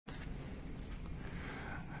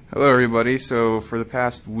Hello everybody, so for the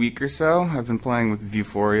past week or so I've been playing with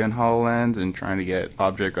Vuforia and Hololens and trying to get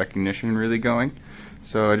object recognition really going.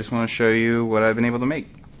 So I just want to show you what I've been able to make.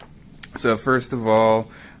 So first of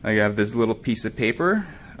all, I have this little piece of paper.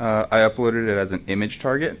 I uploaded it as an image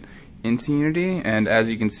target into Unity, and as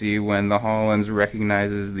you can see, when the Hololens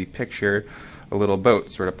recognizes the picture, a little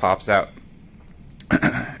boat sort of pops out.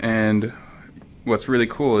 And what's really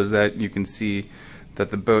cool is that you can see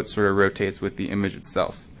that the boat sort of rotates with the image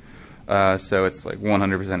itself. So it's like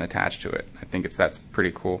 100% attached to it. I think that's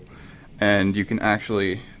pretty cool. And you can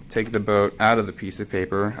actually take the boat out of the piece of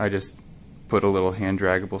paper. I just put a little hand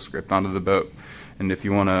draggable script onto the boat. And if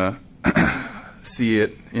you want to see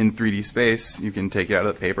it in 3D space, you can take it out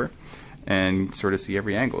of the paper and sort of see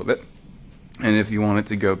every angle of it. And if you want it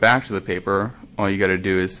to go back to the paper, all you got to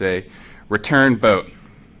do is say, return boat.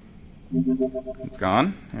 It's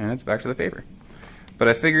gone, and it's back to the paper. But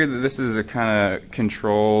I figured that this is a kind of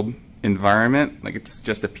controlled environment, like it's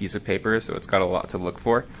just a piece of paper, so it's got a lot to look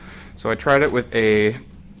for. So I tried it with a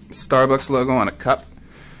Starbucks logo on a cup,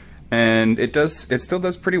 and it still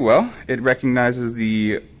does pretty well. It recognizes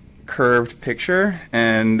the curved picture,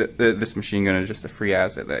 and this machine gun is just a free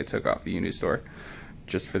asset that I took off the Unity store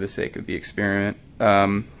just for the sake of the experiment.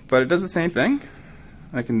 But it does the same thing.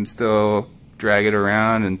 I can still drag it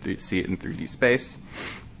around and see it in 3D space.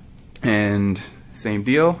 And same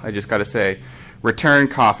deal, I just got to say, return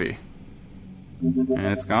coffee. And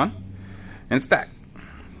it's gone. And it's back.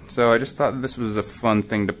 So I just thought this was a fun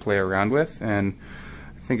thing to play around with, and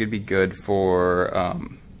I think it'd be good for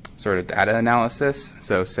sort of data analysis.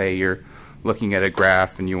 So say you're looking at a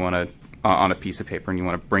graph and you want to, on a piece of paper, and you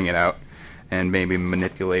want to bring it out and maybe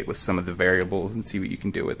manipulate with some of the variables and see what you can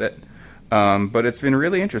do with it. But it's been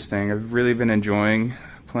really interesting. I've really been enjoying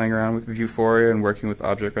playing around with Vuforia and working with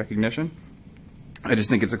object recognition. I just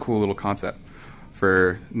think it's a cool little concept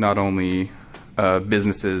for not only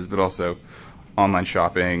businesses, but also online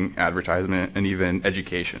shopping, advertisement, and even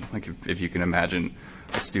education. Like if you can imagine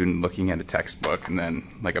a student looking at a textbook and then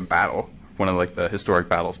like a battle, one of like the historic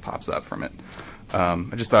battles pops up from it.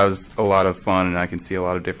 I just thought it was a lot of fun, and I can see a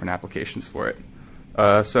lot of different applications for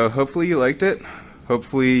it. So hopefully you liked it.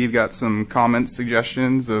 Hopefully you've got some comments,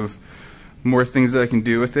 suggestions of more things that I can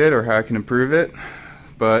do with it or how I can improve it.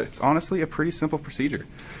 But it's honestly a pretty simple procedure.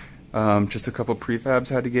 Just a couple prefabs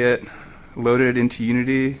had to get loaded into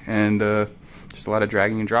Unity, and just a lot of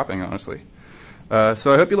dragging and dropping, honestly.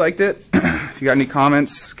 So I hope you liked it. If you got any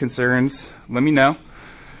comments, concerns, let me know.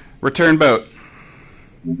 Return boat.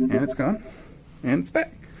 And it's gone. And it's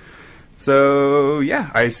back. So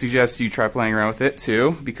yeah, I suggest you try playing around with it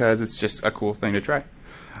too, because it's just a cool thing to try.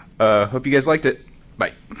 Hope you guys liked it.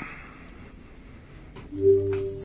 Bye.